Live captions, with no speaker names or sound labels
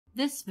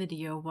This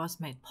video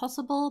was made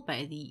possible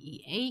by the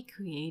EA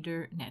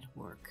Creator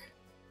Network.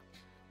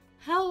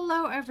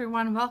 Hello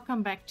everyone,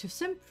 welcome back to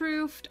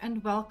Simproved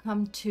and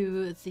welcome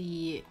to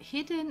the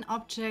hidden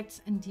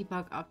objects and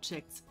debug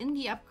objects in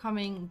the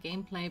upcoming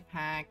gameplay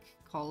pack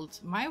called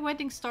My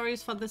Wedding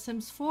Stories for The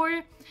Sims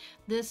 4.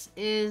 This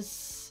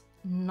is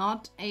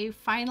not a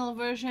final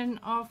version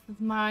of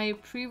my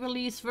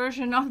pre-release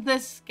version of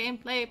this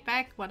gameplay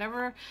pack,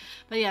 whatever.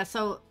 But yeah,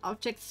 so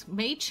objects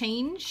may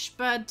change,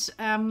 but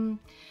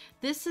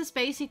this is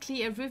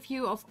basically a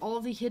review of all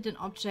the hidden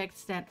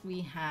objects that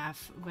we have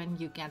when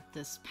you get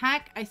this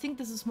pack. I think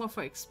this is more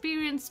for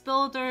experienced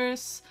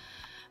builders.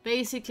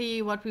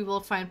 Basically, what we will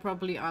find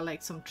probably are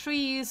like some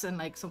trees and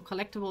like some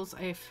collectibles.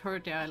 I've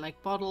heard there are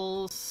like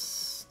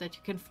bottles that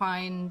you can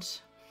find.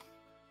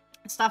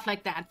 Stuff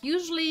like that.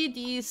 Usually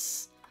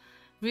these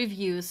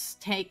reviews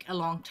take a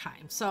long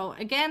time. So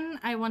again,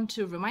 I want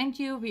to remind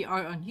you, we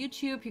are on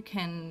YouTube. You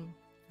can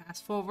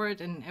fast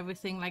forward and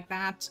everything like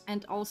that,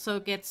 and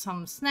also get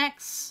some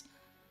snacks,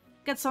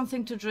 get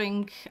something to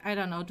drink, I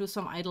don't know, do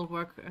some idle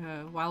work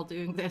while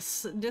doing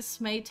this.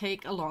 This may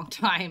take a long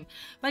time,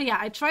 but yeah,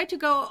 I try to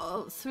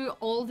go through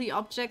all the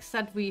objects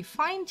that we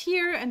find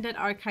here and that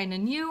are kind of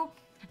new.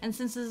 And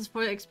since this is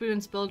for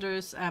experienced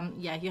builders,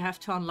 yeah, you have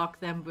to unlock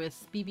them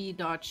with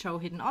bb.show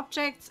hidden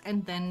objects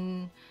and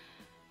then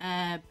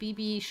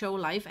bb show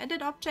live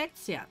edit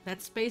objects. Yeah,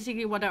 that's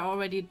basically what I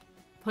already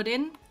put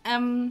in.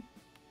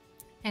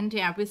 And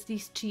yeah, with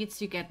these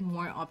cheats, you get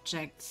more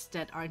objects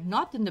that are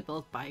not in the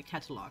build by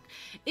catalog.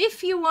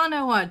 If you want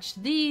to watch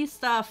the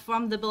stuff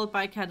from the build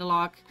by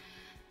catalog,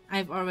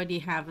 I've already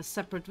have a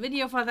separate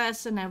video for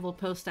this, and I will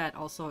post that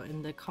also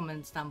in the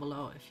comments down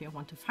below if you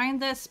want to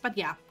find this. But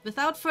yeah,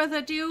 without further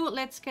ado,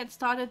 let's get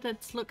started.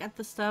 Let's look at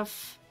the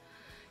stuff.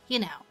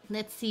 You know,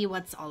 let's see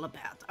what's all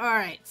about. All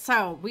right,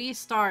 so we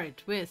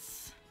start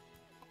with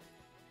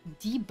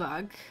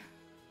Debug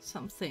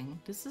something.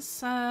 This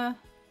is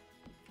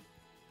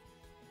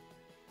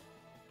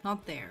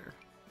not there.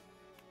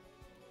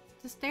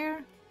 Is this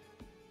there?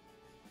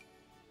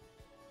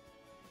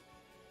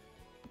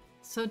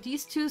 So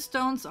these two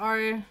stones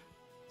are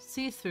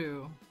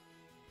see-through.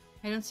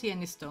 I don't see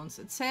any stones.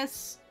 It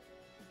says,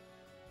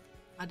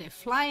 are they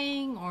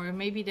flying or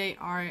maybe they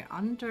are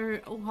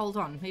under? Oh, hold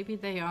on. Maybe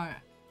they are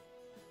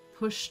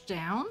pushed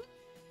down?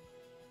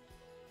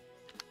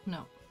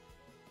 No.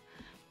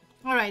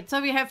 All right, so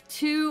we have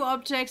two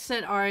objects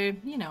that are,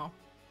 you know,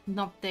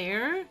 not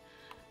there.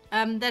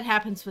 That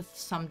happens with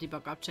some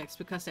debug objects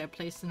because they're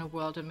placed in a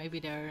world and maybe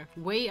they're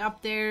way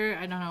up there,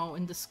 I don't know,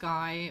 in the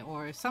sky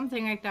or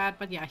something like that.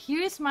 But yeah,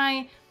 here's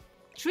my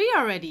tree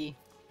already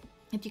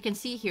that you can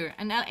see here.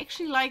 And I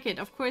actually like it.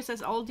 Of course,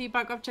 as all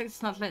debug objects,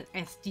 it's not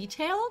as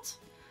detailed,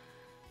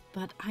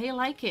 but I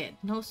like it.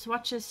 No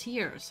swatches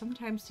here.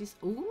 Sometimes these...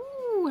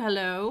 Ooh,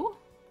 hello.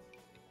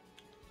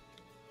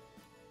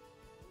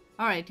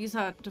 All right, these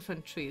are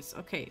different trees.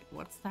 Okay,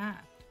 what's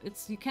that?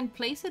 It's you can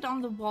place it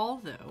on the wall,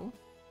 though.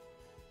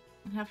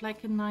 And have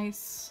like a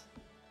nice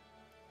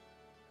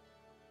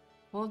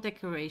wall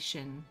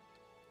decoration.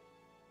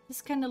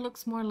 This kind of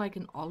looks more like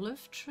an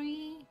olive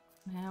tree.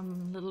 A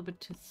little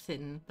bit too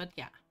thin, but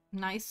yeah,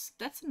 nice.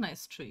 That's a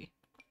nice tree,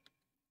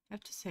 I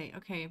have to say.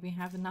 Okay, we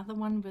have another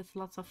one with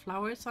lots of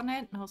flowers on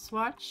it. No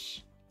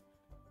swatch.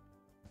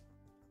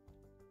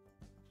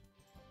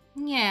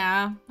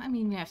 Yeah, I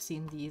mean, we have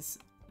seen these.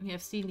 We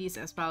have seen these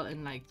as well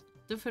in like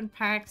different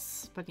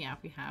packs, but yeah,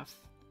 we have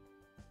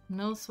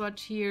no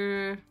swatch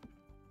here.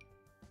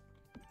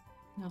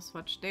 No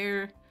swatch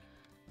there.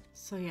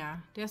 So yeah,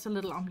 there's a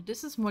little...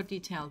 This is more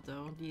detailed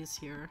though, these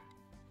here.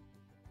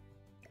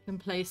 You can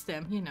place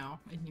them, you know,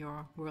 in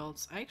your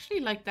worlds. I actually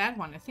like that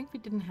one. I think we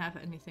didn't have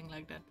anything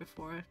like that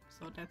before.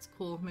 So that's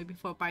cool. Maybe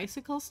for a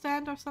bicycle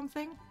stand or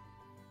something.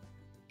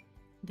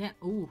 Then,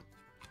 ooh.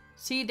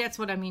 See, that's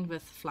what I mean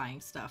with flying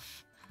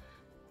stuff.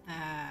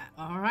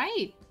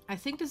 Alright. I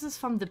think this is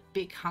from the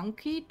big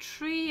hunky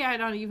tree. I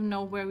don't even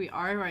know where we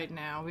are right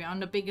now. We're on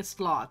the biggest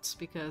lot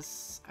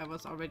because I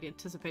was already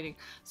anticipating.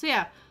 So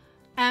yeah,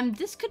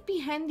 this could be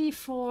handy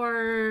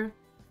for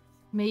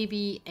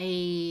maybe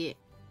a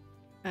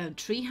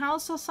tree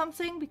house or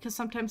something, because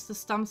sometimes the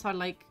stumps are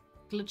like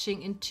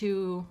glitching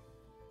into,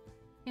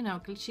 you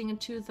know, glitching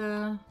into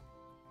the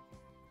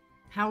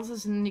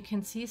houses and you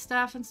can see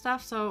stuff and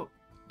stuff. So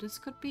this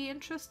could be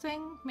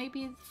interesting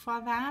maybe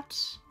for that.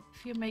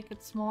 If you make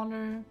it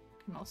smaller, you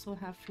can also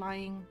have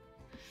flying.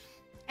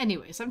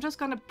 Anyways, I'm just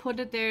gonna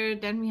put it there.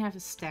 Then we have a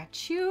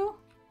statue.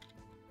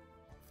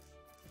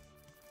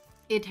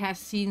 It has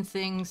seen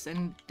things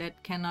and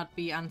that cannot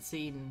be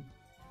unseen.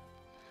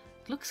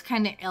 It looks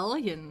kind of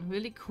alien,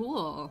 really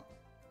cool.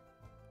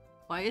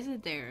 Why is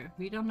it there?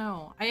 We don't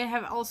know. I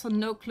have also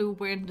no clue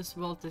where in this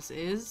world this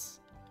is.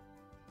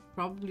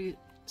 Probably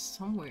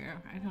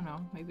somewhere. I don't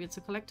know. Maybe it's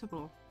a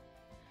collectible.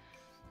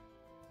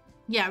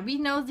 Yeah, we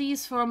know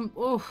these from,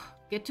 oh,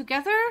 Get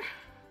Together.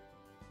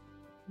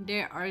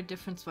 There are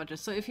different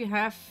swatches. So if you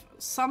have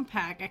some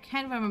pack, I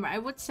can't remember. I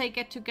would say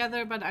Get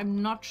Together, but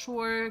I'm not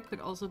sure. Could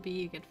also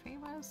be Get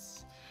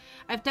Famous.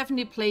 I've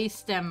definitely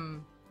placed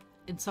them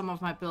in some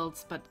of my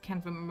builds, but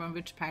can't remember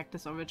which pack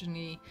this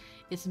originally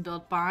is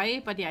built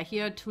by. But yeah,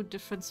 here are 2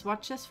 different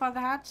swatches for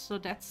that, so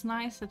that's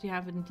nice that you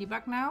have it in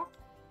debug now.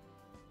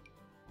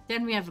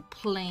 Then we have a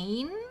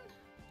plane.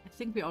 I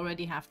think we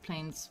already have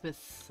planes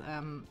with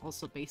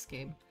also base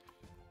game.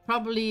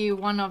 Probably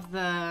one of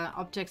the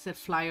objects that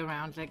fly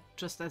around, like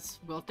just as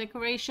world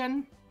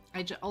decoration.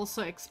 I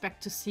also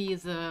expect to see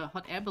the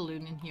hot air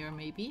balloon in here,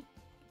 maybe.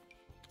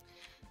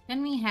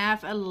 Then we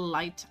have a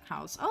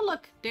lighthouse. Oh,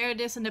 look, there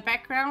it is in the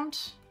background.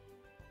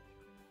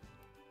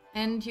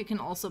 And you can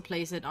also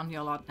place it on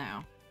your lot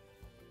now.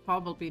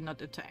 Probably not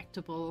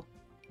interactable.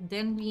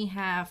 Then we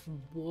have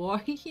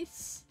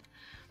boys.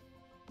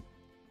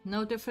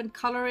 No different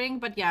coloring,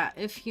 but yeah,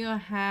 if you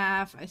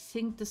have, I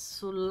think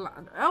this,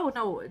 oh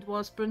no, it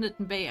was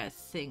Brunton Bay, I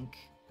think.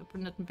 The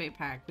Brunton Bay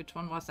pack. Which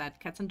one was that?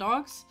 Cats and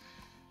dogs?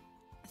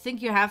 I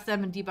think you have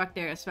them in debug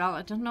there as well.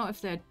 I don't know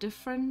if they're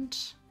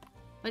different,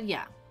 but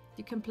yeah,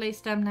 you can place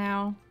them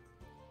now.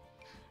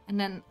 And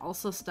then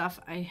also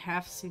stuff I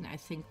have seen, I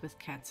think, with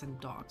cats and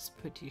dogs,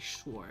 pretty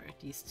sure,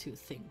 these 2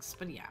 things.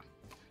 But yeah,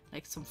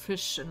 like some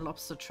fish and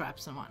lobster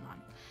traps and whatnot.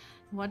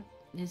 What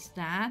is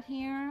that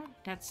here?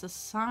 That's a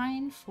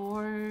sign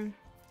for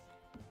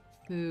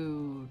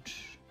food.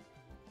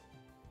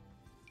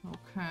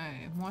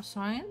 Okay, more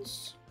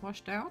signs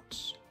washed out.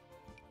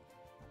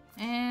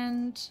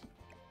 And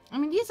I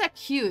mean, these are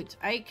cute.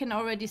 I can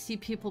already see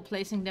people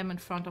placing them in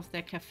front of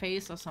their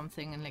cafes or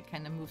something and like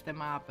kind of move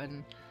them up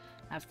and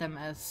have them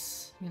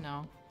as, you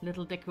know,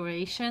 little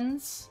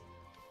decorations.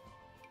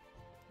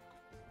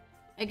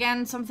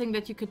 Again, something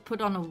that you could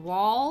put on a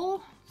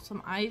wall.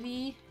 Some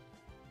ivy.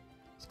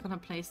 Just gonna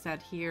place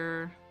that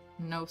here.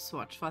 No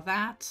swatch for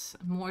that.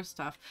 More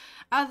stuff.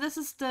 This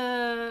is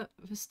the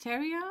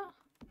Wisteria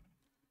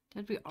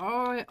that we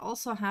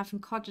also have in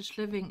cottage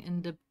living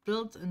in the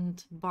build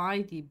and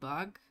buy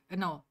debug.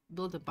 No,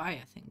 build and buy,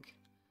 I think.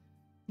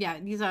 Yeah,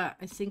 these are,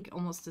 I think,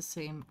 almost the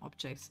same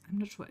objects. I'm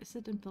not sure. Is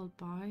it in build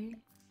by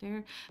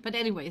there? But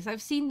anyways,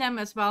 I've seen them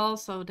as well,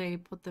 so they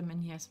put them in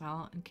here as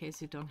well in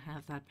case you don't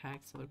have that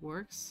pack, so it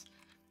works.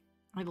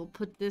 I will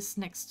put this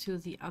next to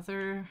the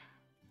other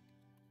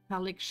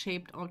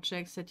phallic-shaped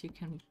objects that you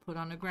can put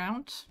on the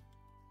ground.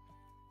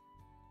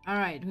 All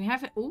right, we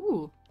have it.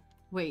 Ooh,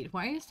 wait,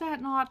 why is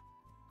that not?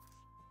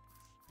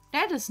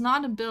 That is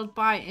not a build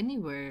by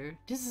anywhere.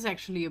 This is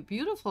actually a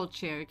beautiful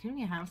chair. Can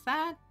we have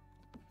that?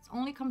 It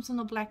only comes in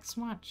a black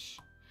swatch.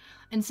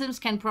 And Sims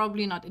can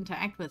probably not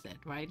interact with it,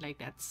 right? Like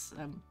that's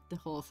the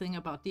whole thing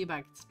about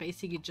debug. It's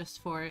basically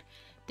just for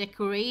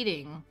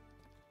decorating.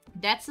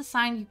 That's the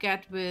sign you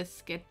get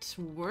with get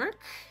to work.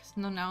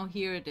 So now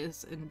here it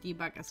is in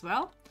debug as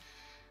well.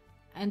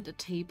 And a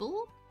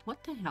table.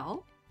 What the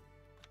hell?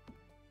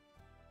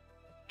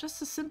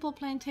 Just a simple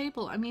plain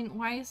table. I mean,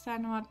 why is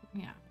that not?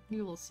 Yeah,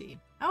 we will see.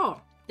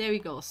 Oh, there we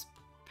go.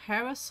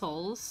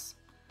 Parasols.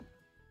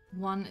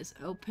 One is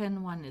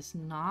open, one is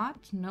not.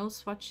 No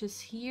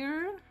swatches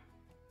here.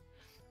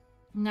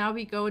 Now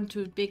we go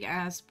into big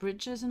ass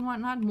bridges and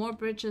whatnot. More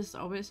bridges,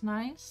 always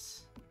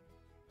nice.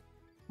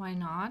 Why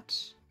not?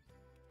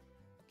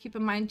 Keep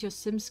in mind your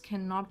Sims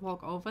cannot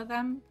walk over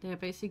them. They're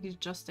basically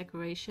just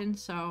decoration,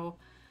 so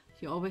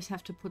you always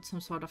have to put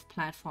some sort of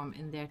platform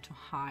in there to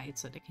hide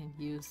so they can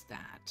use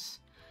that.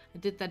 I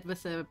did that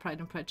with the Pride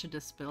and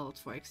Prejudice build,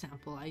 for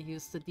example. I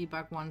used the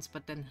debug ones,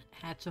 but then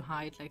had to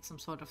hide like some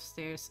sort of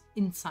stairs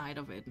inside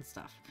of it and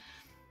stuff.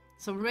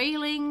 So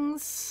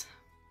railings.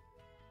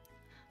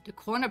 The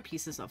corner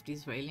pieces of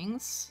these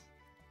railings.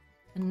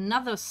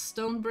 Another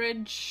stone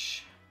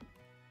bridge.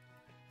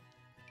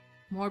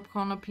 More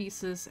corner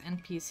pieces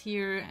and piece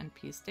here and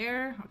piece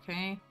there.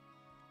 Okay.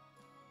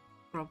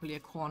 Probably a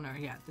corner.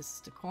 Yeah, this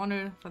is the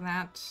corner for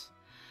that.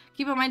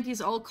 Keep in mind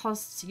these all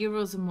cost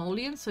 0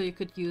 simoleons, so you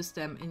could use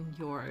them in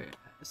your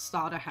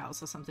starter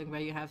house or something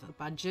where you have a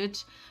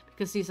budget,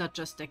 because these are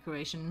just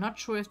decoration. Not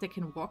sure if they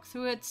can walk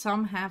through it.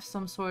 Some have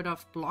some sort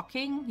of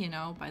blocking, you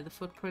know, by the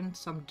footprint.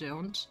 Some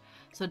don't.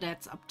 So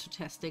that's up to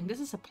testing. This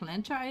is a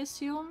planter, I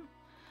assume.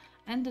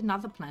 And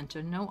another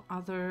planter. No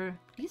other.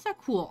 These are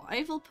cool.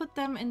 I will put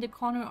them in the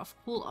corner of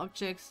cool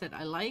objects that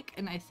I like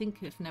and I think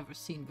I've never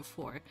seen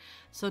before.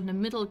 So in the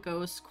middle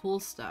goes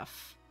cool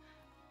stuff.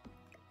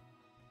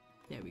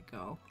 There we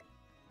go.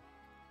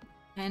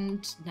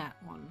 And that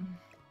one,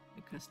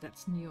 because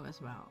that's new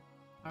as well.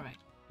 All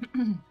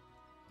right.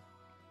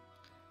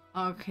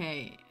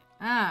 Okay.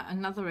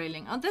 Another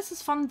railing. Oh, this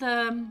is from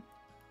the...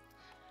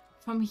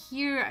 From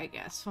here, I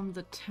guess. From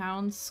the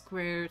town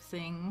square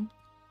thing.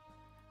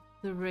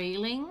 The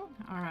railing.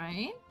 All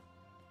right.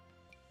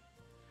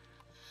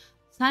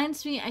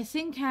 Science Me, I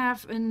think,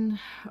 have in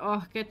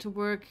get to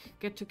work,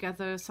 get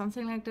together,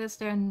 something like this.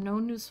 There are no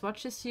new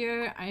swatches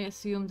here. I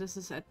assume this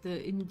is at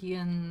the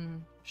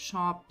Indian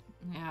shop.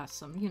 Yeah,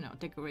 some, you know,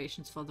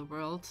 decorations for the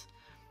world.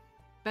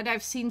 But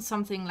I've seen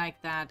something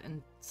like that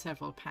in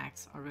several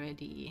packs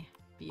already,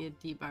 be it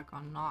debug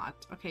or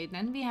not. Okay,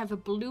 then we have a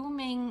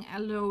blooming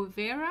aloe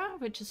vera,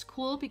 which is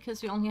cool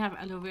because we only have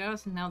aloe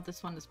veras and now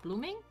this one is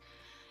blooming.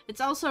 It's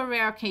also a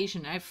rare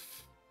occasion.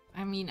 I've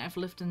I mean, I've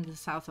lived in the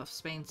south of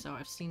Spain, so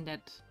I've seen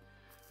that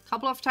a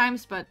couple of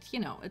times, but you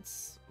know,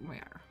 it's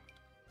rare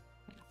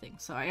kind of thing.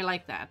 So I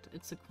like that.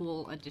 It's a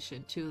cool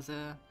addition to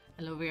the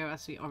aloe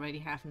veras we already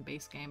have in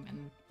base game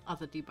and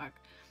other debug.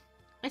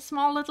 A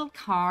small little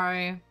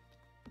car.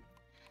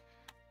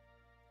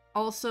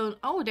 Also,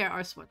 oh, there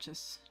are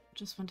swatches.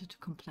 Just wanted to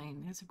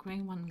complain. There's a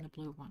grey one and a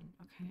blue one.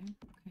 Okay,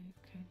 okay,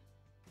 okay.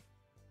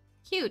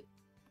 Cute.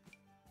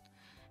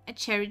 A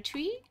cherry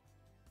tree.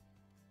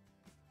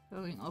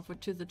 Going over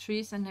to the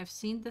trees, and I've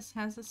seen this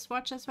has a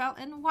swatch as well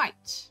in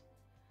white.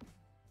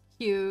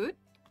 Cute.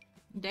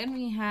 Then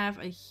we have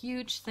a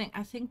huge thing.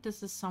 I think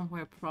this is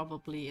somewhere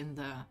probably in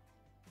the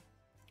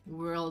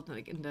world,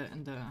 like in the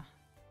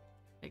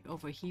like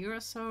over here or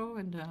so,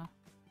 in the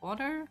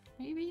water,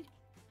 maybe.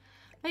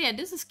 But yeah,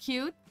 this is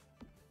cute.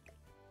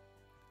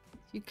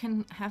 You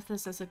can have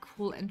this as a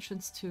cool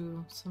entrance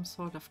to some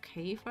sort of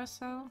cave or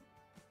so.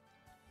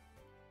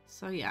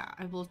 So yeah,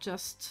 I will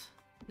just...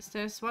 Is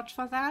there a swatch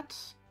for that?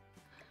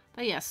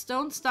 But yeah,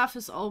 stone stuff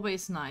is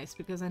always nice,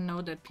 because I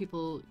know that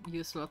people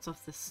use lots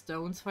of the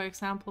stones, for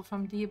example,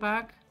 from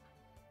Debug.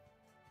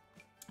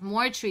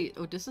 More tree.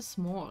 Oh, this is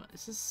small.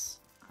 This is...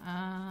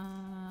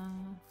 I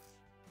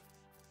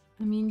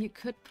mean, you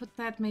could put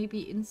that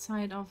maybe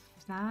inside of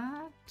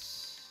that.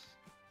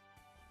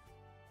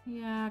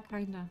 Yeah,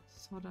 kinda,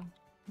 sorta.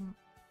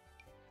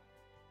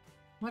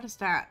 What is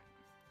that?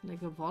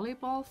 Like a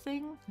volleyball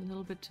thing? A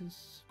little bit too...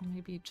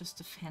 maybe just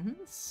a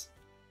fence?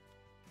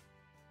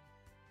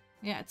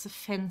 Yeah, it's a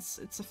fence.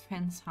 It's a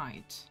fence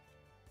height.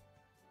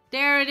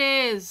 There it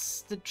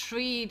is! The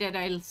tree that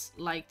I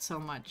liked so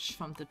much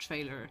from the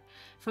trailer.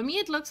 For me,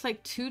 it looks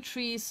like two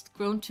trees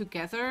grown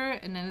together,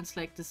 and then it's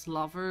like this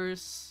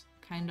lovers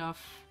kind of,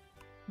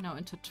 you know,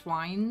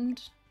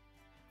 intertwined.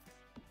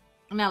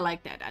 And I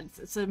like that.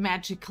 It's a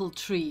magical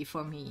tree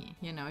for me.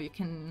 You know, you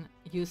can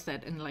use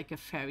that in like a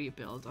fairy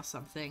build or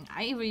something.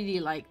 I really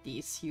like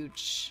these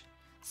huge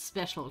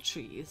special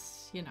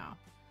trees, you know.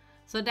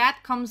 So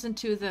that comes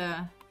into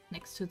the...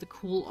 next to the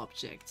cool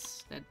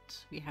objects that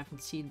we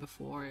haven't seen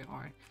before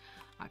or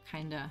are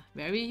kind of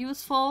very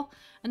useful.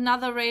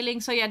 Another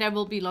railing. So yeah, there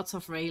will be lots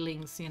of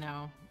railings, you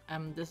know.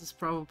 This is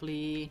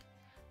probably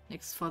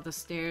next for the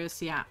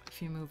stairs. Yeah,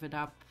 if you move it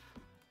up.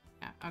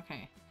 Yeah,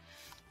 okay.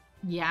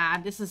 Yeah,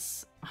 this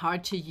is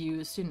hard to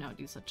use. You know,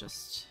 these are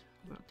just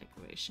world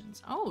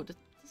decorations. Oh, this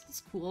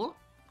is cool.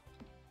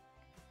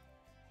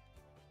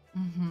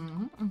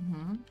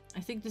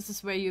 I think this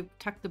is where you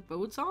tuck the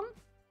boats on.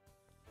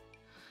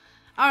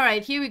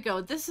 Alright, here we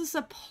go. This is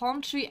a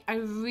palm tree I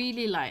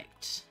really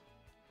liked.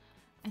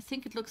 I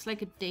think it looks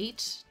like a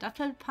date.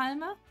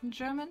 Dattelpalme in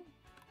German.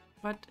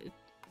 But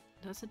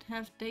does it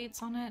have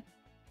dates on it?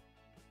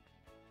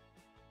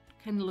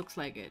 Kind of looks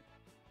like it.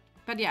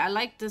 But yeah, I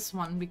like this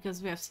one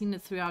because we have seen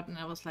it throughout and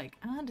I was like,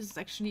 ah, this is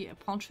actually a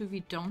palm tree we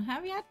don't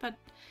have yet. But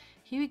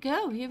here we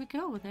go. Here we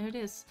go. There it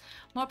is.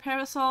 More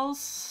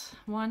parasols.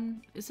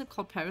 One. Is it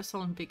called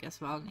parasol in big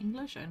as well in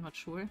English? I'm not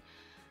sure.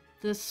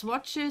 The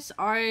swatches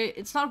are,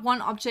 it's not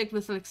one object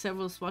with like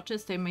several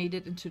swatches. They made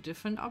it into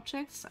different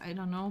objects. I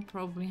don't know,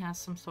 probably has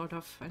some sort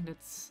of, and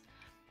it's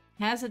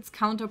has its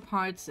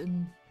counterparts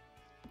in...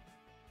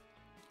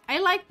 I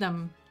like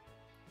them.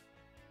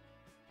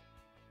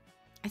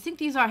 I think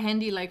these are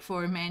handy like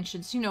for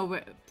mansions, you know,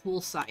 where,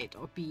 poolside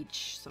or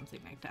beach,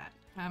 something like that.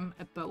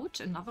 A boat,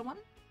 another one.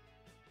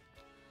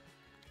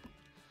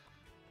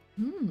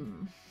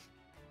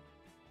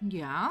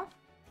 Yeah.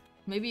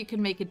 Maybe you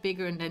can make it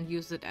bigger and then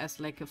use it as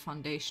like a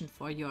foundation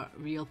for your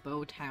real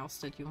boat house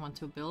that you want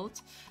to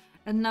build.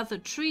 Another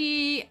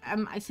tree.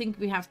 I think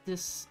we have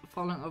this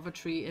falling over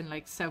tree in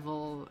like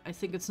several... I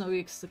think it's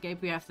Snowy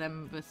Escape we have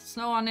them with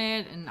snow on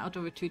it, and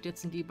Outdoor Retreat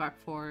it's in Debug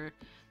for,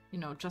 you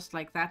know, just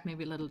like that.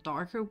 Maybe a little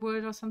darker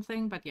wood or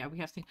something. But yeah, we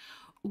have things...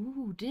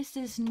 Ooh, this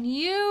is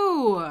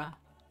new!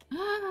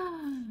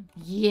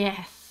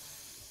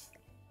 Yes!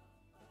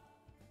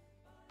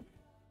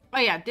 Oh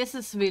yeah, this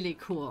is really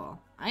cool.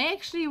 I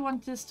actually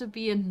want this to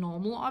be a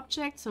normal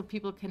object so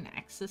people can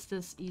access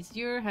this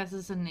easier. Has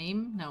this a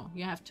name? No,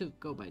 you have to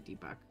go by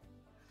Debug.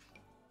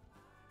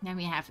 Then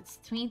we have a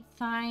street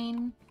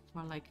sign.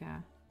 Or like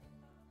a...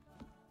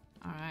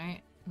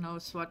 Alright, no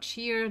swatch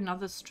here.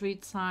 Another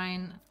street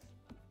sign.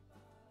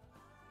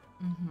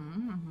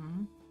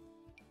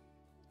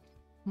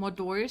 More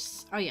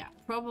doors. Oh yeah,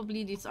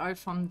 probably these are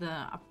from the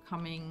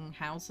upcoming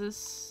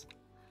houses.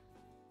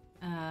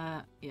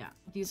 Yeah,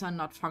 these are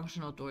not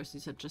functional doors,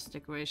 these are just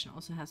decoration.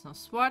 Also has no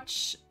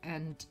swatch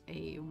and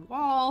a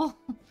wall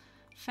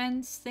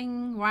fence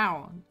thing.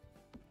 Wow,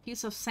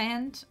 piece of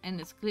sand and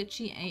it's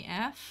glitchy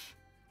AF.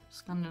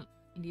 Just gonna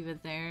leave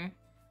it there.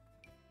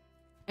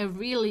 A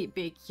really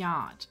big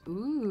yard.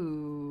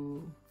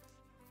 Ooh,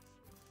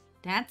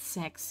 that's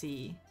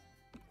sexy.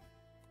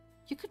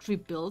 You could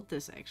rebuild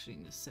this actually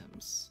in The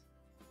Sims.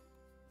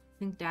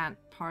 I think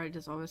that part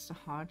is always the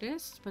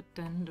hardest, but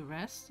then the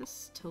rest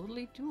is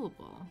totally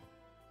doable.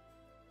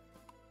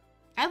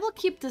 I will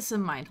keep this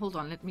in mind. Hold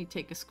on, let me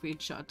take a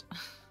screenshot.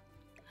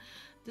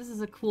 This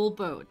is a cool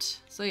boat.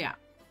 So yeah.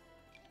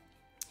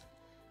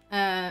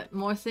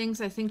 More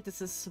things. I think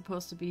this is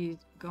supposed to be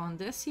gone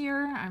this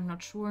year. I'm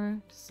not sure.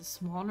 This is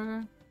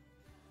smaller.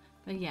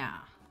 But yeah.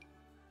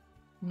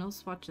 No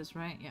swatches,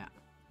 right? Yeah.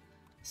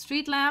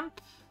 Street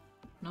lamp.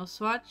 No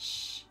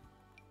swatch.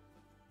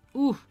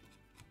 Ooh.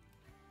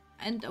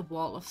 And a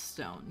wall of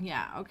stone.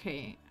 Yeah,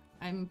 okay.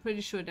 I'm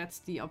pretty sure that's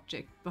the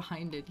object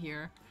behind it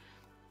here.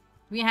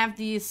 We have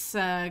these,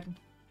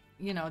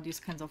 you know, these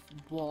kinds of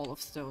wall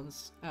of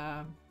stones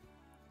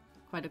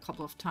quite a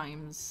couple of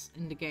times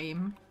in the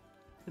game.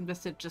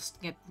 Unless they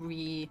just get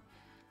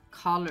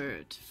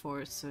recolored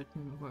for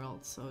certain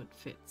worlds so it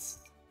fits.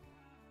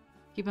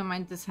 Keep in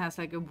mind this has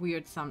like a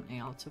weird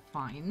thumbnail to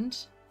find.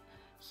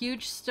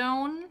 Huge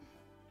stone.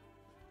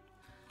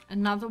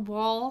 Another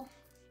wall.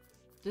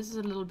 This is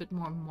a little bit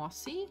more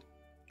mossy.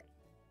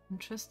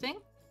 Interesting.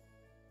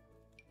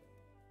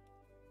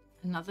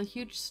 Another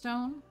huge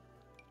stone.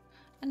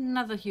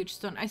 Another huge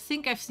stone. I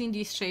think I've seen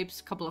these shapes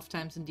a couple of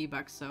times in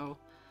Debug, so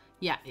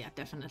yeah,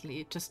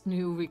 definitely. Just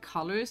new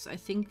recolors. I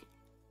think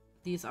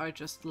these are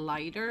just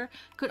lighter.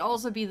 Could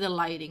also be the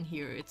lighting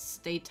here. It's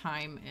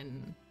daytime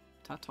in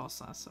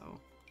Tartosa, so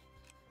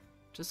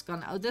just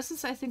gonna... Oh, this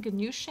is, I think, a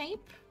new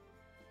shape.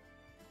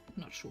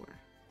 Not sure.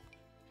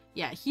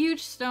 Yeah,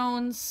 huge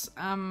stones.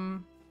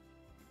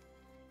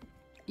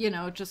 You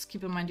know, just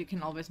keep in mind you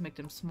can always make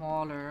them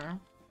smaller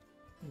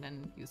and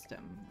then use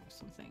them or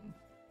something.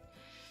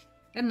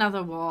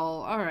 Another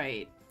wall. All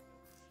right.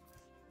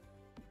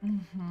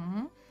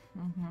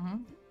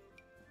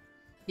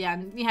 Yeah,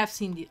 and we have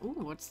seen the... Oh,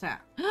 what's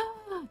that?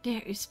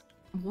 There is...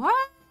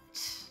 What?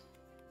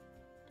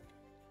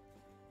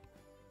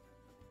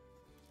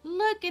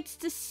 Look, it's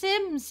the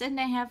Sims, and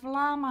they have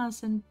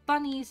llamas and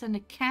bunnies and a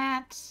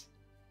cat.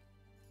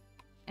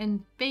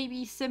 And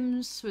baby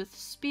Sims with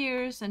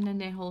spears, and then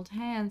they hold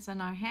hands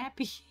and are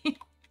happy.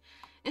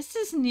 Is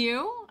this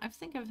new? I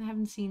think I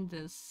haven't seen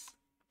this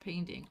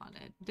painting on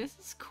it. This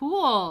is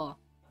cool.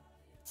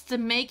 It's the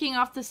making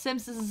of the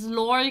Sims. This is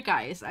lore,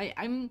 guys.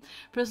 I'm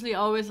personally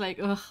always like,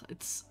 ugh,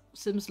 it's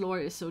Sims lore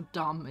is so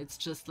dumb. It's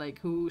just like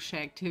who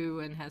shagged who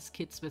and has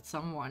kids with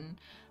someone.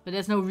 But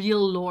there's no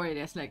real lore.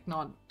 There's like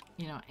not,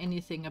 you know,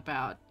 anything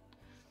about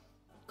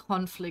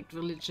conflict,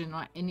 religion,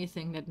 or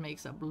anything that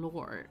makes up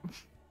lore.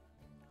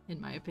 In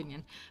my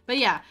opinion. But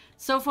yeah,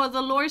 so for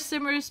the lore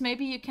simmers,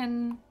 maybe you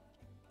can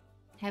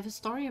have a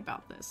story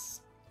about this.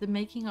 The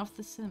making of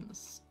the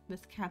Sims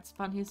with cats,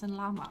 bunnies, and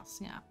llamas.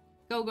 Yeah.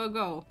 Go, go,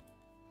 go.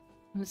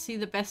 Let's see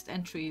the best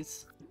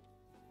entries.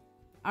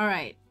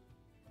 Alright.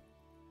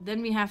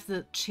 Then we have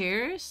the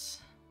chairs.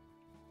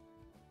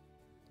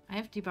 I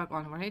have debug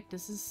on, right?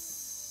 This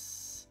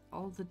is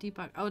all the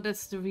debug. Oh,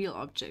 that's the real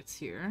objects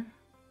here.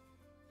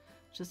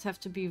 Just have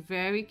to be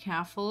very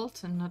careful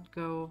to not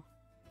go...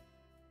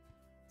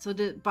 So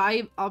the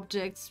buy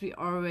objects we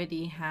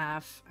already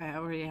have. I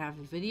already have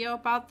a video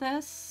about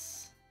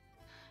this.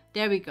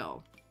 There we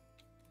go.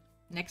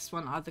 Next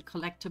one are the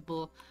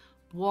collectible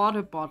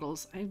water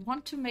bottles. I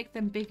want to make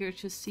them bigger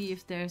to see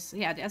if there's...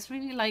 Yeah, there's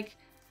really like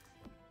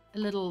a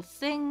little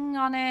thing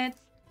on it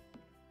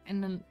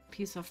and a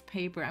piece of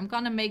paper. I'm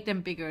gonna make them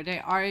bigger. They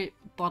are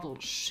bottle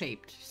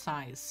shaped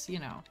size, you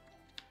know.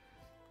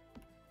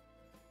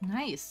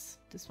 Nice.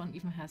 This one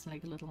even has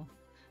like a little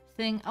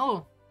thing.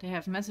 Oh, they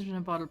have message in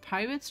a bottle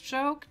pirate's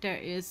joke. There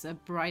is a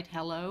bright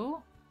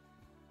hello.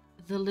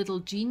 The little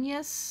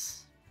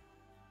genius.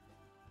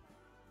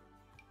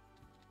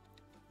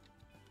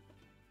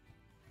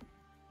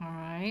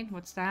 Alright,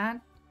 what's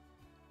that?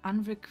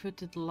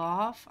 Unrequited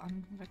love.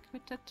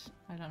 Unrequited?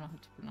 I don't know how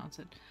to pronounce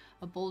it.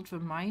 A bold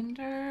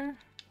reminder.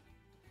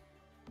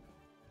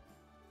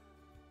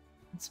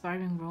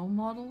 Inspiring role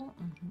model.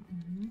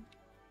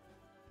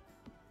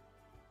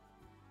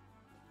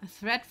 A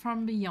thread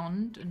from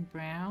beyond in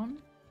brown.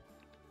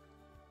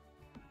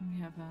 We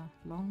have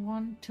a long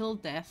one. Till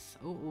death.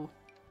 Oh.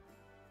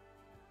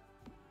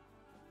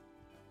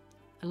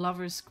 A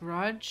lover's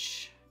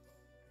grudge.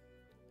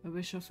 A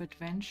wish of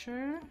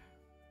adventure.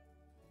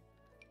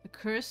 A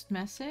cursed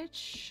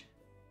message.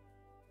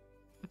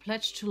 A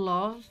pledge to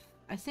love.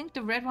 I think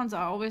the red ones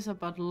are always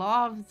about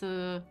love.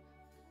 The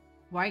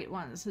white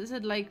ones. Is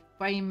it like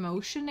by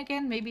emotion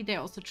again? Maybe they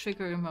also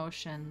trigger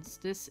emotions.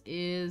 This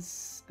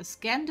is a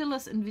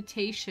scandalous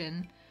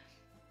invitation.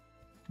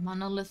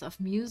 Monolith of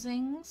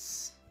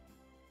musings.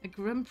 A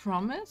grim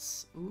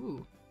promise.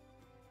 Ooh.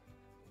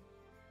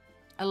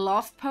 A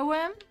love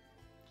poem.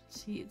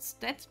 See,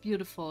 that's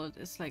beautiful.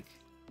 It's like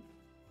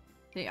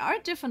they are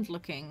different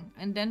looking.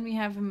 And then we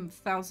have a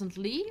thousand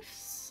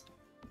leaves.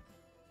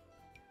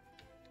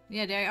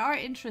 Yeah, they are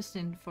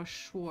interesting for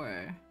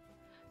sure.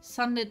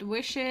 Sunlit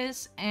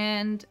wishes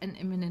and an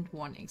imminent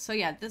warning. So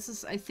yeah, this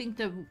is, I think,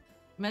 the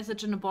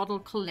message in a bottle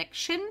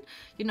collection.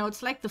 You know,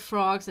 it's like the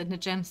frogs and the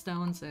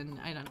gemstones and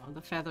I don't know,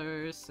 the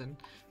feathers and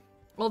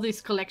all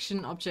these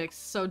collection objects.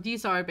 So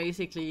these are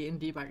basically in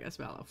Debug as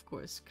well, of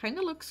course. Kind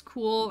of looks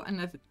cool, and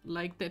I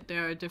like that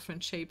there are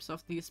different shapes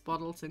of these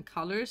bottles and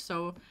colors.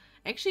 So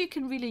actually you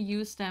can really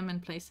use them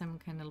and place them.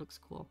 Kind of looks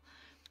cool.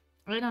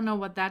 I don't know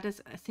what that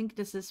is. I think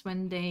this is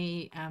when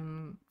they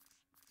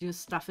do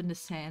stuff in the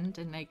sand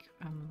and like,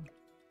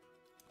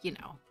 you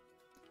know,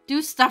 do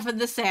stuff in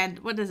the sand.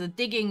 What is it?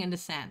 Digging in the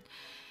sand.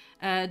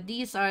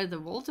 These are the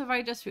wall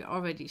dividers we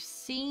already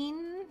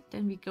seen.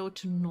 Then we go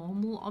to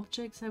normal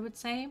objects, I would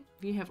say.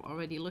 We have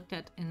already looked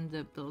at in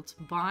the build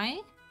by.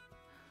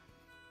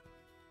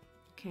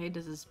 Okay,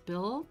 this is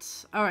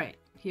built. All right,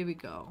 here we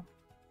go.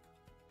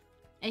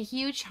 A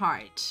huge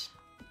heart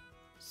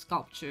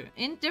sculpture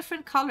in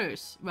different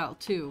colors. Well,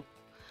 two.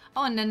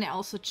 Oh, and then they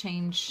also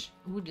change.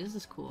 Ooh, this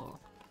is cool.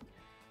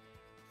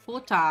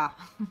 Fota.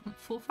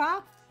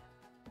 Fofa?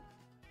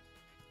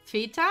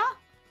 Feta?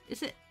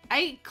 Is it?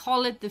 I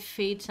call it the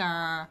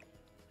feta.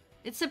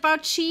 It's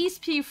about cheese,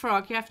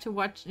 P-Frog. You have to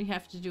watch. You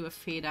have to do a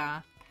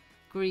feta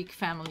Greek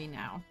family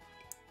now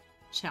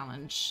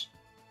challenge.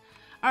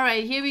 All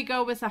right, here we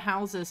go with the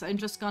houses. I'm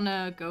just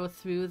gonna go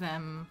through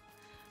them.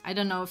 I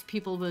don't know if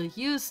people will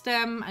use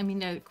them. I mean,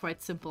 they're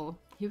quite simple.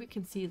 Here we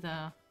can see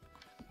the...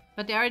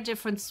 But there are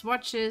different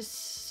swatches,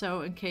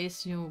 so in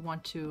case you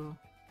want to...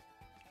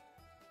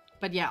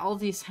 But yeah, all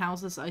these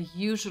houses are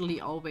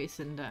usually always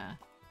in the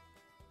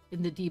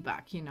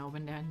debug, you know,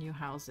 when there are new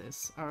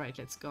houses. All right,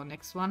 let's go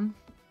next one.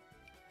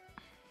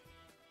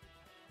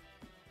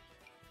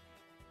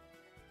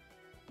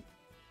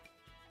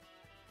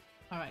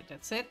 All right,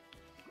 that's it.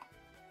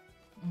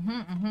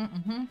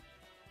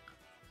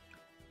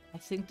 I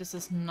think this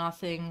is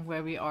nothing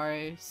where we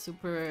are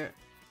super,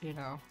 you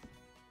know...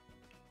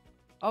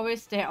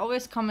 They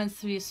always come in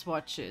 3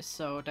 swatches,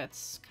 so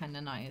that's kind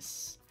of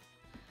nice.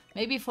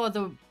 Maybe for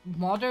the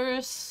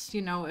modders,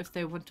 you know, if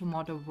they want to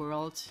mod a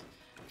world,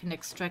 can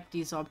extract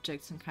these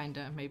objects and kind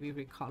of maybe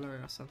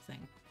recolor or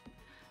something.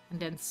 And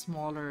then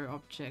smaller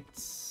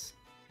objects.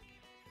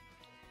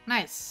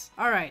 Nice.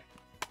 All right.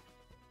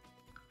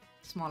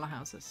 Smaller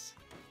houses.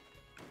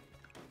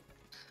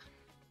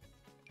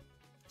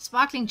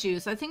 Sparkling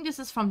juice. I think this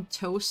is from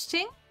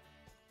toasting.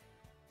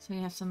 So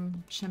you have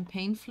some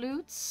champagne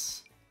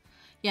flutes.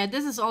 Yeah,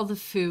 this is all the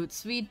food.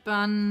 Sweet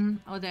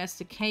bun. Oh, there's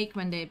the cake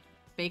when they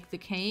bake the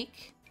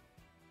cake.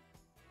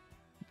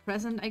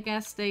 Present, I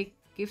guess, they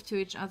give to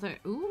each other.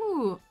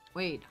 Ooh,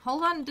 wait,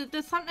 hold on.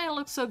 The thumbnail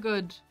looks so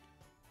good.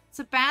 It's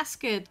a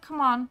basket. Come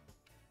on.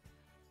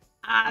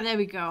 Ah, there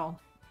we go.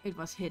 It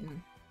was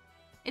hidden.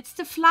 It's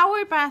the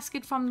flower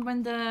basket from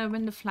when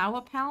the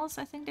flower pals,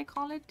 I think they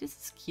call it. This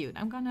is cute.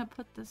 I'm gonna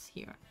put this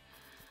here.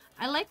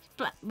 I like,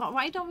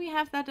 why don't we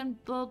have that in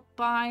build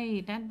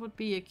by? That would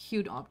be a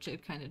cute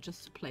object, kind of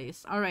just to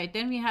place. All right,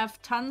 then we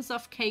have tons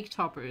of cake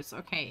toppers.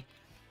 Okay,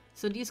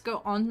 so these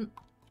go on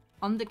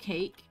the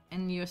cake,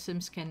 and your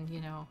Sims can, you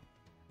know,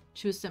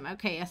 choose them.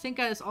 Okay, I think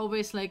there's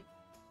always like,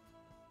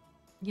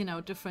 you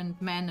know,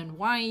 different man and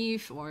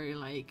wife, or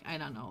like, I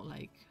don't know,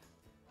 like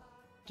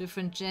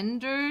different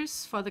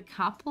genders for the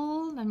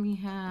couple. Then we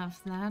have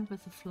that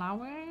with the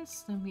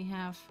flowers. Then we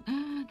have...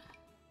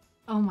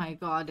 Oh my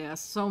god, there are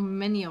so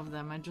many of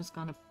them. I'm just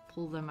gonna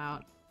pull them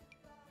out.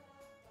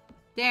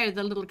 There,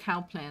 the little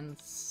cow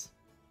plants.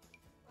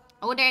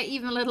 Oh, there are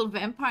even little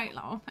vampire...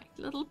 Oh, my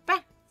little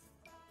bats.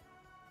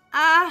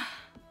 Ah!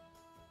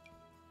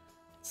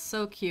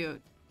 So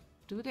cute.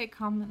 Do they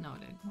come? No,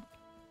 they don't.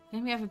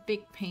 Then we have a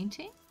big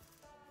painting.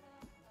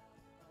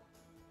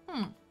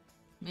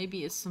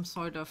 Maybe it's some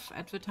sort of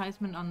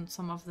advertisement on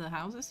some of the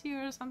houses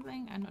here or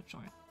something. I'm not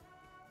sure.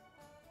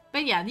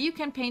 But yeah, you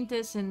can paint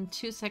this in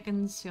 2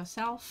 seconds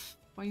yourself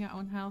for your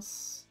own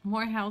house.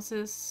 More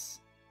houses.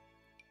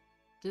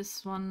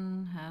 This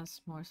one has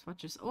more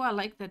swatches. Oh, I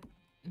like that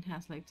it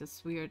has like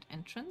this weird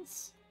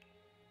entrance.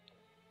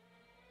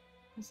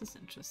 This is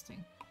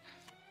interesting.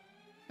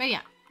 But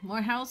yeah,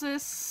 more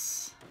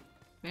houses.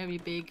 Very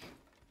big.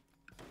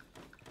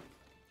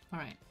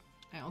 Alright.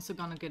 I'm also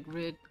gonna get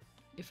rid,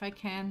 if I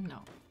can. No.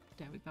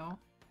 There we go.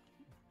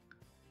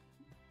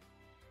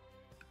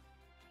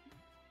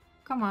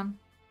 Come on.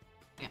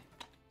 Yeah.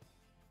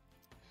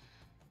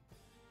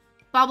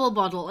 Bubble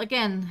bottle.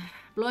 Again,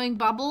 blowing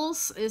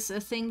bubbles is a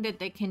thing that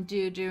they can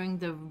do during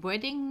the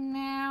wedding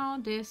now.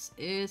 This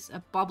is a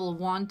bubble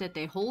wand that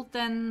they hold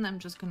then. I'm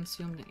just gonna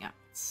assume that, yeah,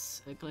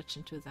 it's a glitch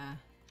into the...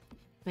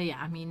 But yeah,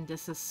 I mean,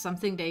 this is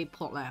something they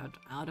pull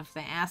out of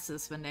their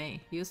asses when they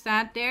use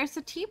that. There's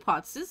the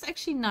teapots. This is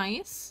actually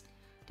nice.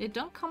 They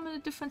don't come in the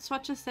different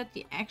swatches that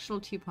the actual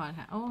teapot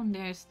has. Oh, and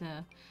there's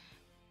the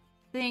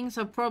thing.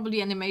 So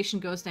probably animation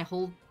goes, they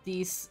hold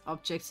these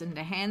objects in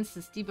their hands,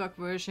 this debug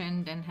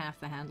version, then have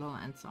the handle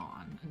and so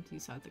on. And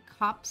these are the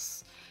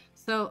cups.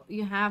 So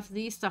you have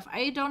these stuff.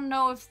 I don't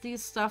know if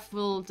these stuff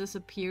will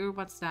disappear.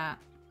 What's that?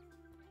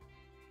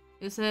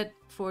 Is it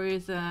for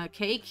the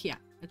cake? Yeah,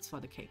 it's for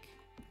the cake.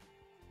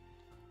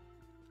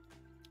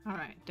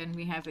 Alright, then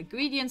we have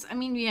ingredients. I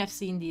mean, we have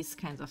seen these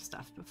kinds of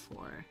stuff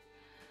before.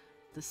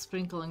 The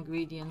sprinkle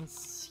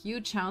ingredients,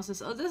 huge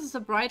houses. Oh, this is a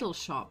bridal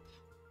shop.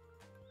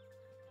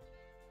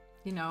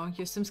 You know,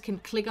 your Sims can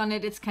click on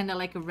it. It's kind of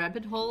like a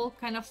rabbit hole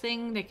kind of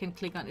thing. They can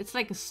click on. It's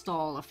like a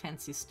stall, a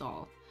fancy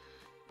stall.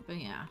 But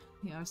yeah,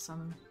 here are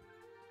some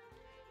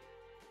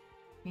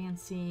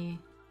fancy...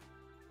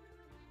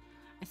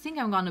 I think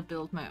I'm gonna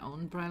build my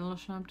own bridal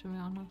shop, to be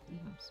honest.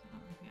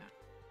 Yeah.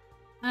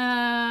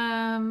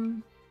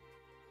 That's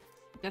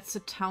the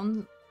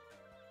town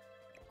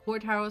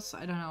courthouse.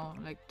 I don't know,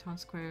 like town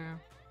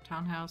square,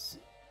 townhouse.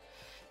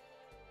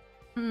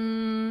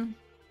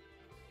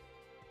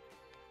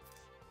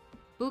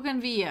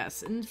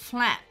 Bougainvilleas in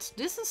flat.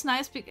 This is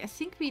nice because I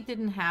think we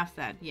didn't have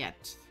that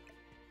yet.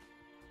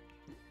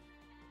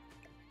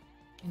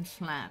 In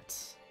flat.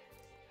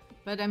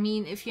 But I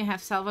mean, if you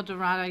have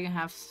Salvadorada, you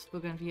have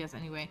Bougainvilleas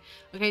anyway.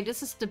 Okay,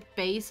 this is the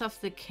base of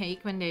the cake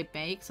when they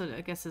bake. So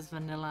I guess it's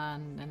vanilla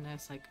and then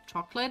there's like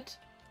chocolate.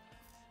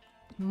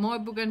 More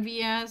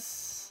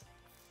Bougainvilleas.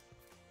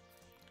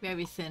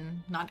 Very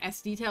thin. Not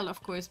as detailed,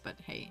 of course, but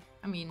hey,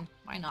 I mean,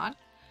 why not?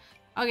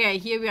 Okay,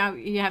 here we are.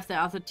 You have the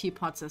other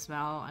teapots as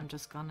well. I'm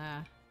just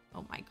gonna...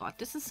 Oh my god,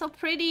 this is so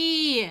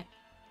pretty!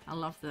 I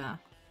love the...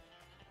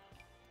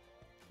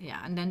 Yeah,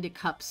 and then the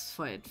cups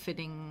for it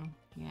fitting.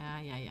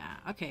 Yeah.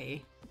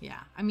 Okay,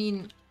 yeah. I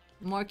mean,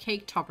 more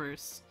cake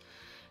toppers.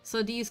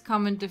 So these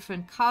come in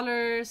different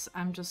colors.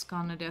 I'm just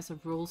gonna... There's a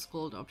rose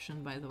gold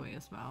option, by the way,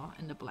 as well.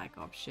 And the black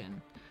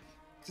option.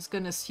 Just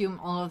gonna assume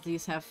all of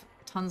these have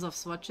tons of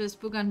swatches.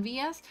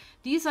 Bougainvilleas.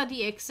 These are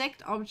the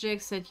exact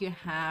objects that you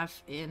have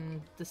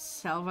in the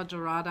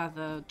Salvadorada,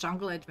 the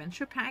Jungle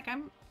Adventure Pack, I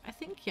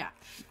think, yeah.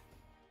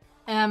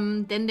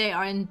 Then they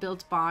are in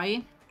Built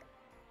By.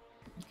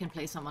 You can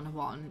place them on the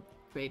wall and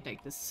create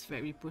like this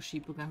very bushy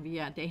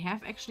Bougainvillea. They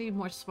have actually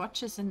more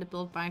swatches in the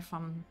Built By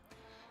from...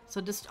 So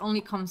this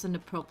only comes in the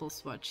purple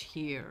swatch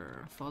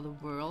here for the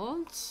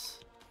world.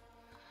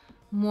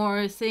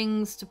 More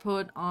things to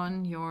put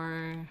on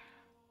your...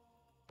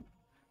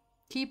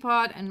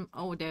 teapot, and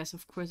oh, there's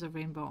of course a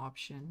rainbow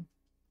option.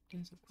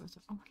 There's of course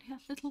oh, they're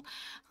little,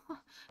 oh,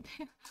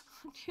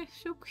 they're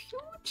so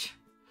cute.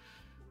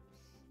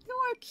 You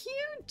are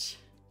cute.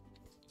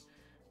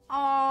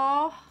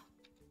 Oh.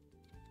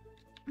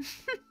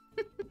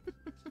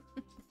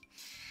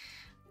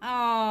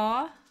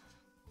 Oh.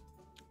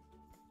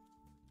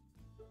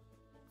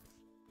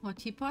 More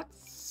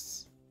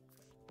teapots.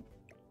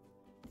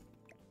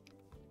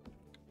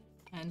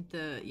 And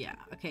yeah,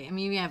 okay, I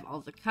mean, we have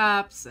all the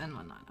cups and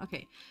whatnot.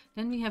 Okay,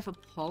 then we have a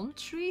palm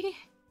tree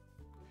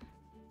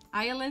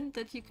island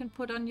that you can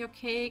put on your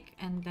cake,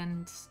 and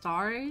then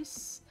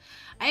stars.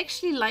 I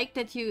actually like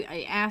that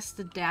I asked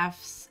the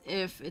devs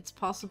if it's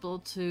possible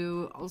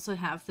to also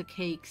have the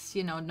cakes,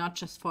 you know, not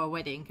just for a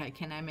wedding. Like,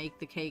 can I make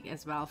the cake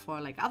as well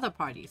for like other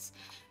parties?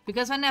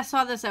 Because when I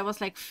saw this, I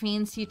was like,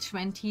 fancy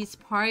 20s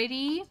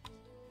party.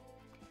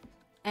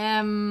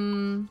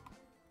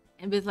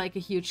 With like a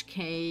huge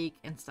cake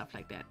and stuff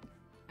like that.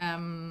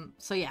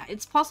 So yeah,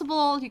 it's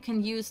possible you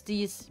can use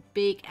these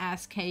big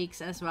ass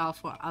cakes as well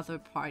for other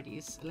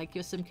parties. Like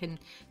your sim can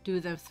do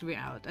them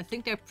throughout. I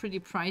think they're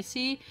pretty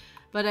pricey,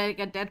 but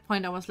at that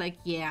point I was like,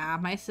 yeah,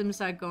 my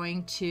sims are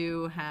going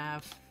to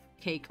have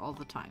cake all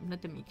the time.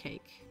 Let them eat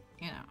cake,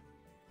 you know.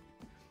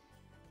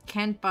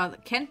 Can't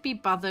be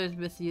bothered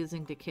with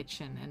using the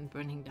kitchen and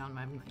burning down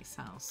my nice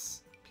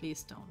house.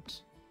 Please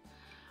don't.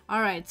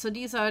 All right, so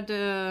these are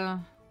the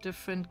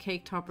different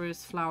cake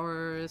toppers,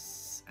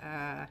 flowers.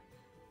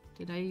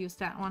 Did I use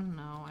that one?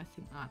 No, I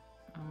think not.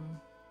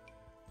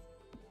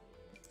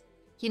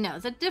 You know,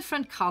 the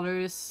different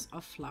colors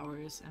of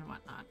flowers and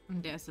whatnot.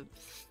 And there's a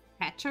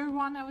fatter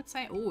one, I would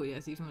say. Oh,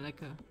 there's even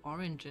like a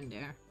orange in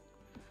there.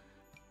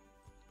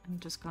 I'm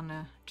just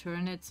gonna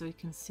turn it so you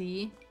can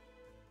see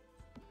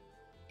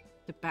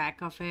the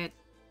back of it.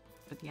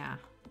 But yeah,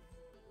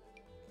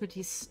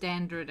 pretty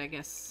standard, I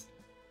guess.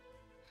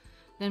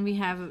 Then we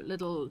have a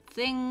little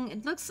thing.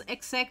 It looks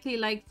exactly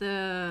like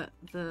the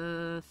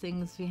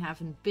things we have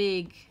in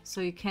big.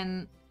 So you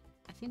can...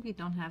 I think we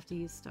don't have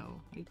these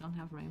though. We don't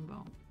have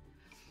rainbow.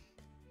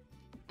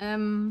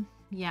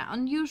 Yeah,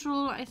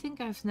 unusual. I think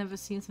I've never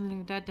seen something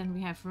like that. Then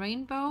we have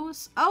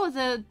rainbows. Oh,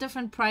 the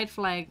different pride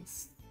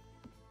flags.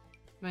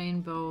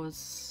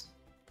 Rainbows.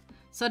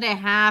 So they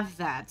have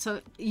that.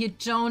 So you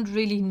don't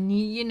really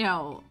need, you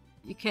know,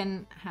 you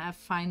can have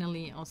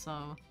finally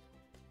also...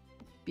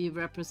 be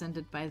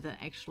represented by the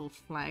actual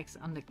flags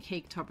on the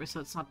cake topper, so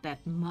it's not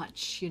that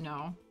much, you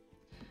know.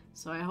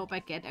 So I hope I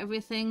get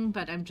everything,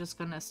 but I'm just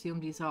gonna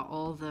assume these are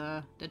all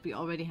the that we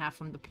already have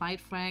from the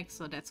pride flag,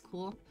 so that's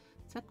cool.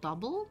 Is that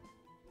double?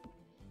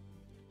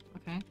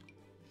 Okay.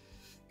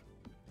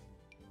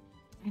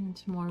 And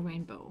more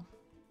rainbow.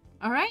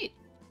 All right.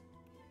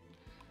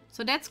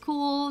 So that's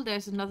cool.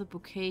 There's another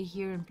bouquet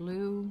here in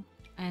blue,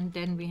 and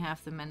then we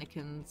have the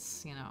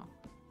mannequins, you know.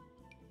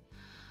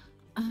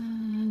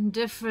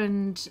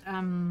 Different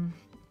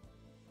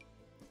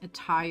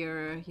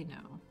attire, you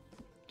know,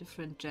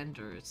 different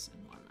genders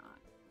and whatnot.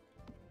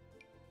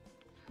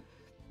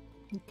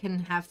 You can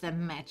have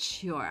them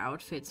match your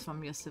outfits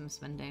from your sims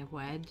when they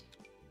wed.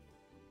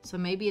 So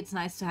maybe it's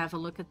nice to have a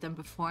look at them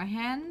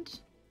beforehand.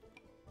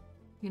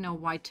 You know,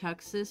 white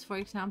tuxes, for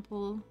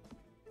example.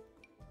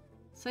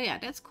 So yeah,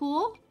 that's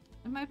cool,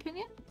 in my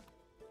opinion.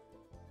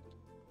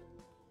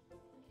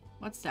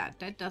 What's that?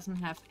 That doesn't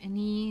have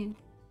any...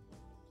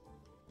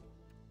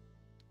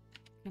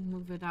 Can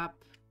move it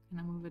up. Can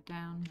I move it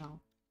down?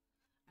 No.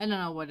 I don't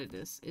know what it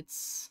is.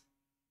 It's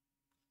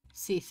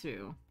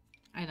see-through.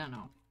 I don't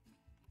know.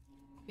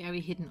 Very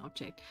hidden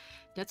object.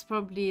 That's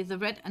probably the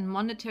red and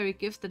monetary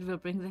gift that will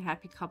bring the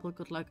happy couple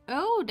good luck.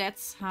 Oh,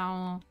 that's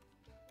how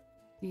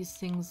these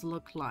things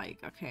look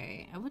like.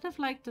 Okay, I would have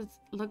liked to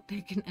look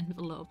like an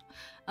envelope.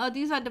 Oh,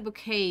 these are the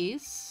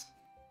bouquets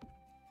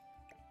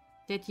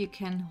that you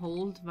can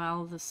hold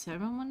while the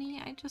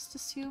ceremony, I just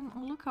assume.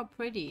 Oh, look how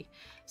pretty.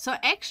 So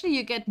actually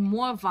you get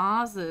more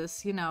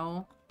vases, you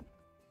know,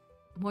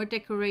 more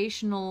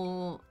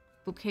decorational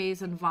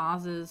bouquets and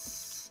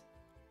vases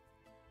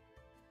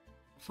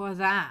for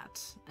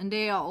that. And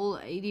they are all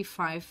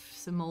 85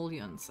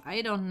 simoleons.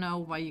 I don't know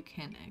why you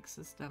can't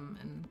access them.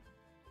 And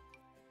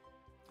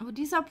oh,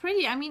 these are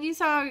pretty. I mean, these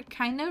are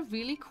kind of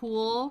really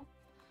cool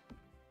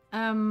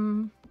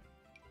build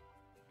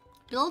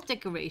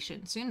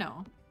decorations, you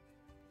know.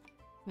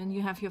 When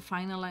you have your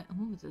final, oh,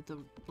 the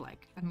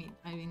black. I mean,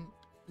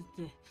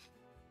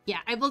 yeah,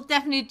 I will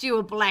definitely do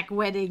a black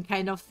wedding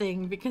kind of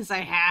thing because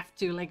I have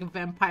to, like a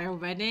vampire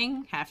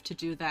wedding. Have to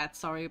do that.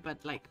 Sorry, but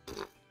like,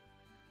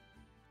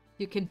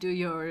 you can do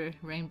your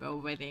rainbow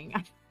wedding,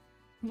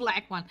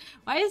 black one.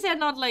 Why is there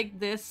not like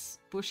this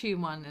bushy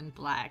one in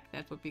black?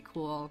 That would be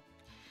cool.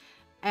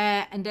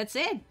 And that's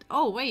it.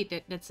 Oh wait,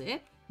 that's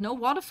it. No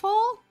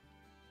waterfall.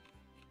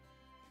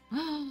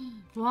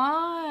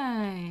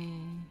 Why?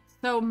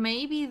 So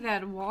maybe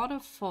that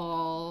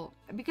waterfall,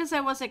 because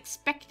I was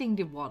expecting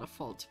the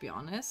waterfall, to be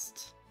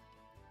honest.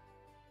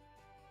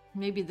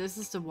 Maybe this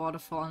is the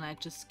waterfall and I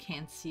just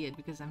can't see it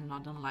because I'm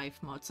not in live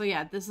mode. So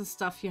yeah, this is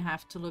stuff you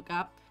have to look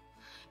up.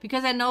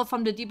 Because I know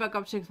from the debug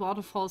objects,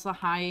 waterfalls are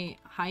high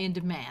in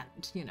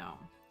demand, you know,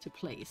 to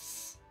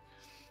place.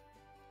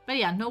 But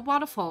yeah, no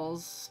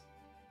waterfalls.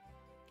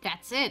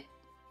 That's it.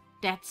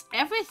 That's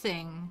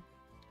everything.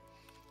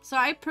 So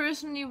I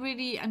personally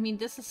really, I mean,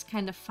 this is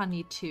kind of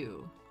funny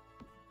too.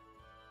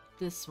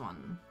 This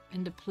one.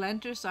 And the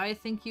planters are, I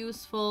think,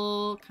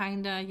 useful,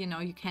 kinda, you know,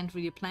 you can't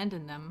really plant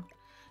in them.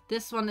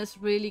 This one is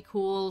really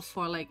cool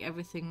for like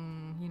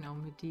everything, you know,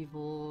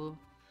 medieval,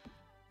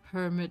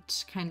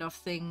 hermit kind of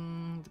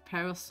thing. The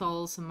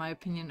parasols, in my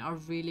opinion, are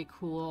really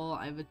cool.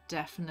 I would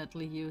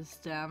definitely use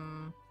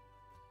them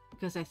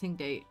because I think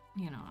they,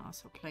 you know,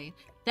 also play.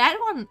 That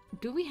one,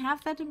 do we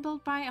have that in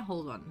build by?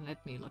 Hold on,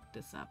 let me look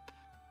this up.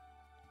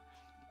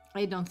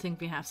 I don't think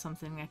we have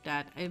something like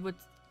that. I would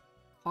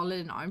call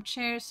it an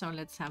armchair, so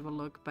let's have a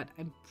look. But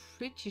I'm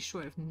pretty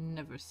sure I've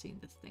never seen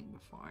this thing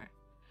before.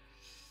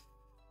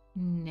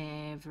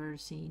 Never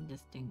seen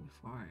this thing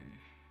before.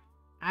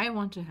 I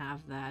want to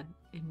have that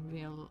in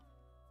real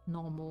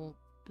normal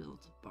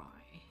build by.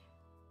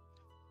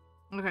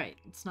 Okay,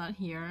 it's not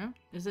here.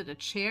 Is it a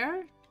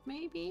chair,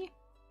 maybe?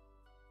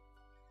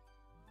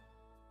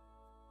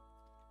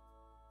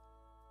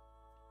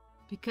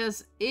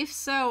 Because if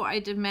so, I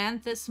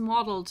demand this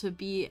model to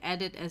be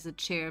added as a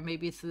chair,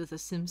 maybe through the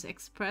Sims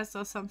Express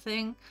or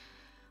something.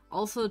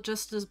 Also,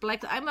 just as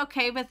black. I'm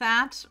okay with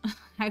that.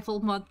 I will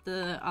mod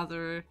the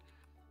other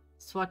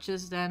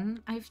swatches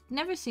then. I've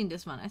never seen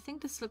this one. I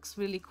think this looks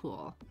really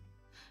cool.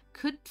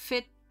 Could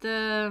fit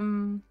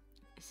the...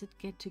 is it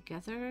Get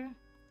Together?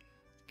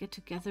 Get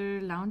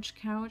Together lounge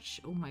couch?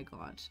 Oh my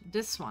god.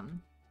 This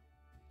one.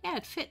 Yeah,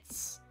 it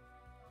fits.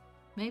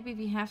 Maybe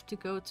we have to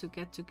go to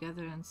Get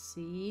Together and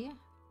see.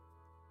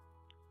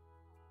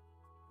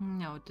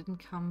 No, it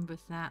didn't come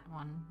with that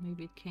one.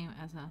 Maybe it came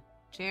as a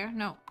chair?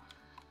 No.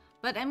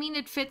 But I mean,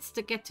 it fits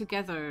the Get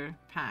Together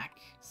pack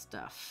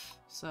stuff.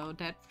 So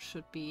that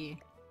should be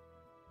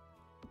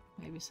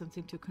maybe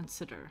something to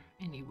consider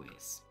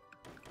anyways.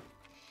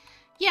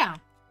 Yeah,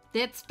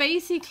 that's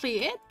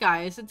basically it,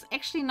 guys. It's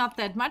actually not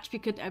that much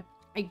because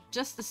I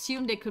just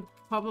assumed they could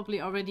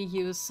probably already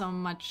use so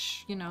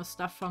much, you know,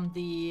 stuff from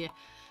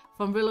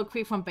Willow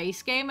Creek, from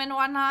base game and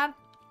whatnot.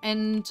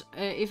 And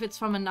if it's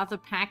from another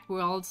pack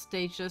worlds,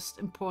 they just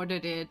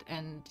imported it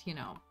and, you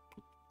know,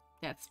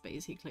 that's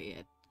basically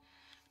it.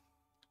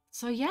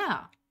 So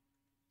yeah,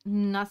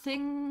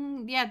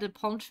 nothing. Yeah, the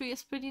palm tree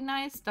is pretty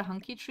nice. The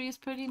hunky tree is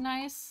pretty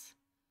nice.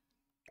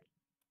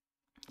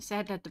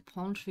 Sad that the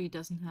palm tree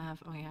doesn't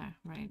have, oh yeah,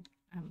 right.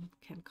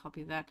 Can't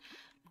copy that.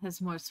 It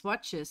has more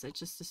swatches. I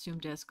just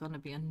assumed there's gonna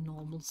be a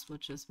normal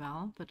swatch as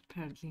well, but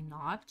apparently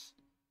not.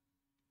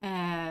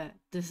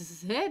 This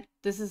is it.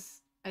 This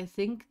is, I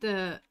think,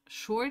 the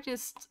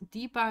shortest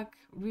debug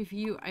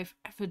review I've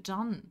ever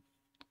done.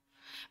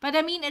 But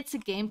I mean, it's a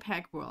game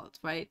pack world,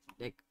 right?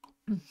 Like,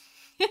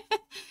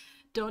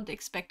 don't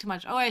expect too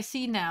much. Oh, I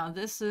see now.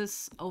 This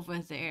is over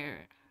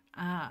there.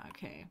 Ah,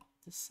 okay.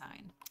 The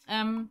sign.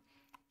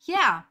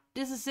 Yeah,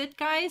 this is it,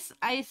 guys.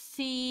 I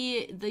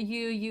see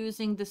you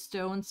using the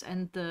stones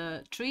and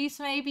the trees,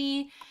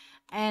 maybe.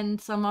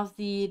 And some of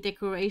the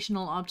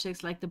decorational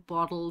objects like the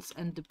bottles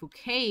and the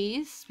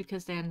bouquets,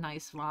 because they're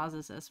nice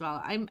vases as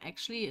well. I'm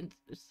actually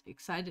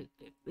excited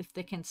if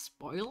they can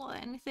spoil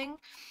anything.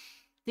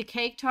 The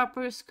cake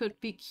toppers could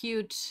be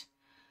cute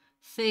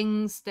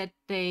things that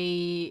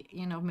they,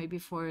 you know, maybe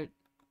for,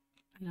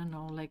 I don't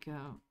know, like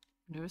a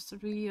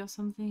nursery or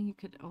something. You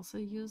could also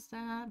use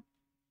that.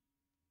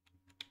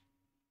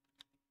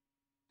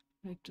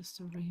 like just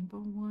a rainbow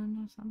one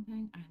or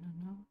something. I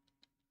don't know.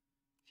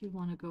 If you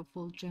want to go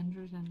full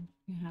gender, then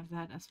you have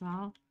that as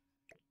well.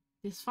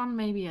 This one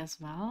maybe as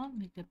well.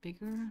 Make it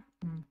bigger.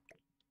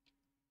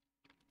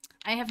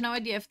 I have no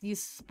idea if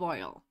these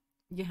spoil.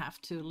 You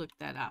have to look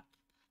that up.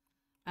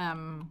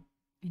 And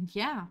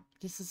yeah,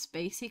 this is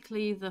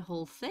basically the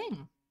whole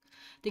thing.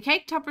 The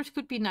cake toppers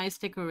could be nice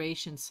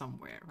decorations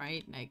somewhere,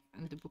 right? Like,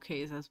 and the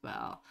bouquets as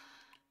well.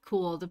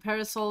 Cool. The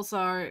parasols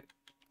are...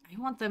 I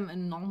want them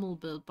in normal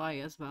build by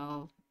as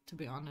well, to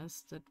be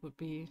honest. That would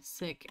be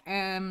sick.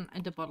 And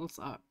the bottles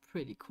are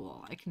pretty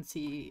cool. I can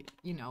see,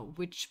 you know,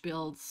 witch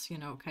builds, you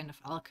know, kind of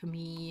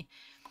alchemy.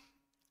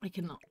 I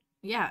can...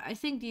 Yeah, I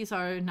think these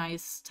are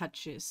nice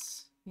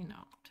touches, you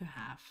know, to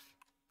have.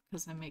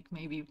 Because they make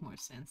maybe more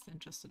sense than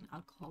just an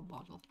alcohol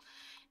bottle.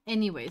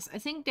 Anyways, I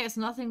think there's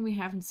nothing we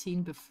haven't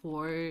seen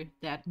before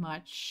that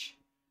much.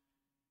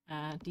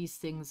 These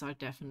things are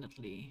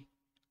definitely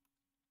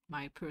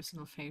my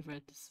personal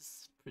favorite. This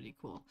is pretty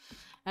cool.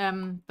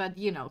 But,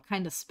 you know,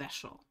 kind of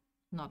special.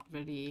 Not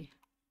really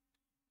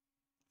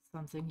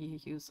something you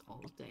use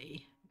all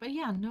day. But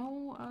yeah,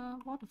 no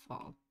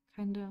waterfall.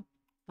 Kind of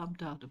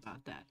bummed out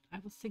about that. I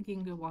was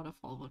thinking the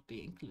waterfall would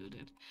be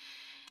included.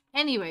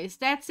 Anyways,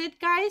 that's it,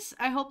 guys.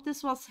 I hope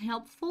this was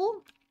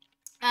helpful.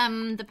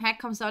 The pack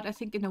comes out, I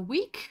think, in a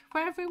week for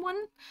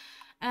everyone.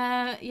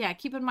 Yeah,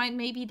 keep in mind,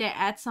 maybe they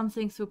add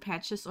something through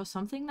patches or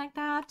something like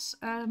that.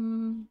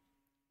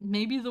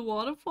 Maybe the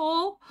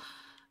waterfall.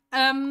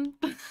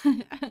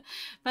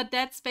 But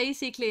that's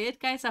basically it,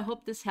 guys. I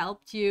hope this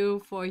helped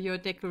you for your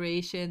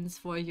decorations,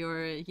 for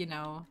your, you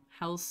know,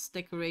 house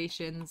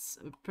decorations,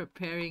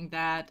 preparing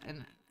that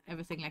and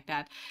everything like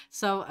that.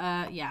 So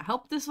yeah,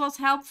 hope this was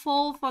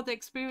helpful for the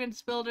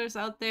experienced builders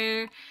out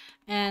there.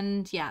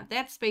 And yeah,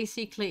 that's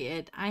basically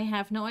it. I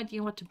have no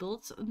idea what to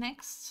build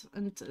next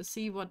and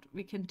see what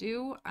we can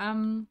do.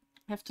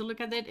 Have to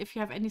look at it. If you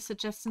have any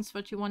suggestions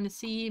what you want to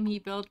see me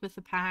build with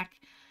the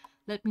pack,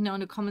 let me know in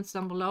the comments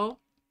down below.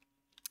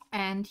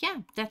 And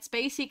yeah, that's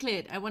basically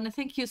it. I want to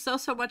thank you so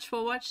much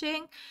for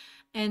watching,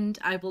 and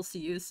I will see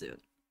you soon.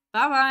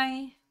 Bye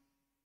bye.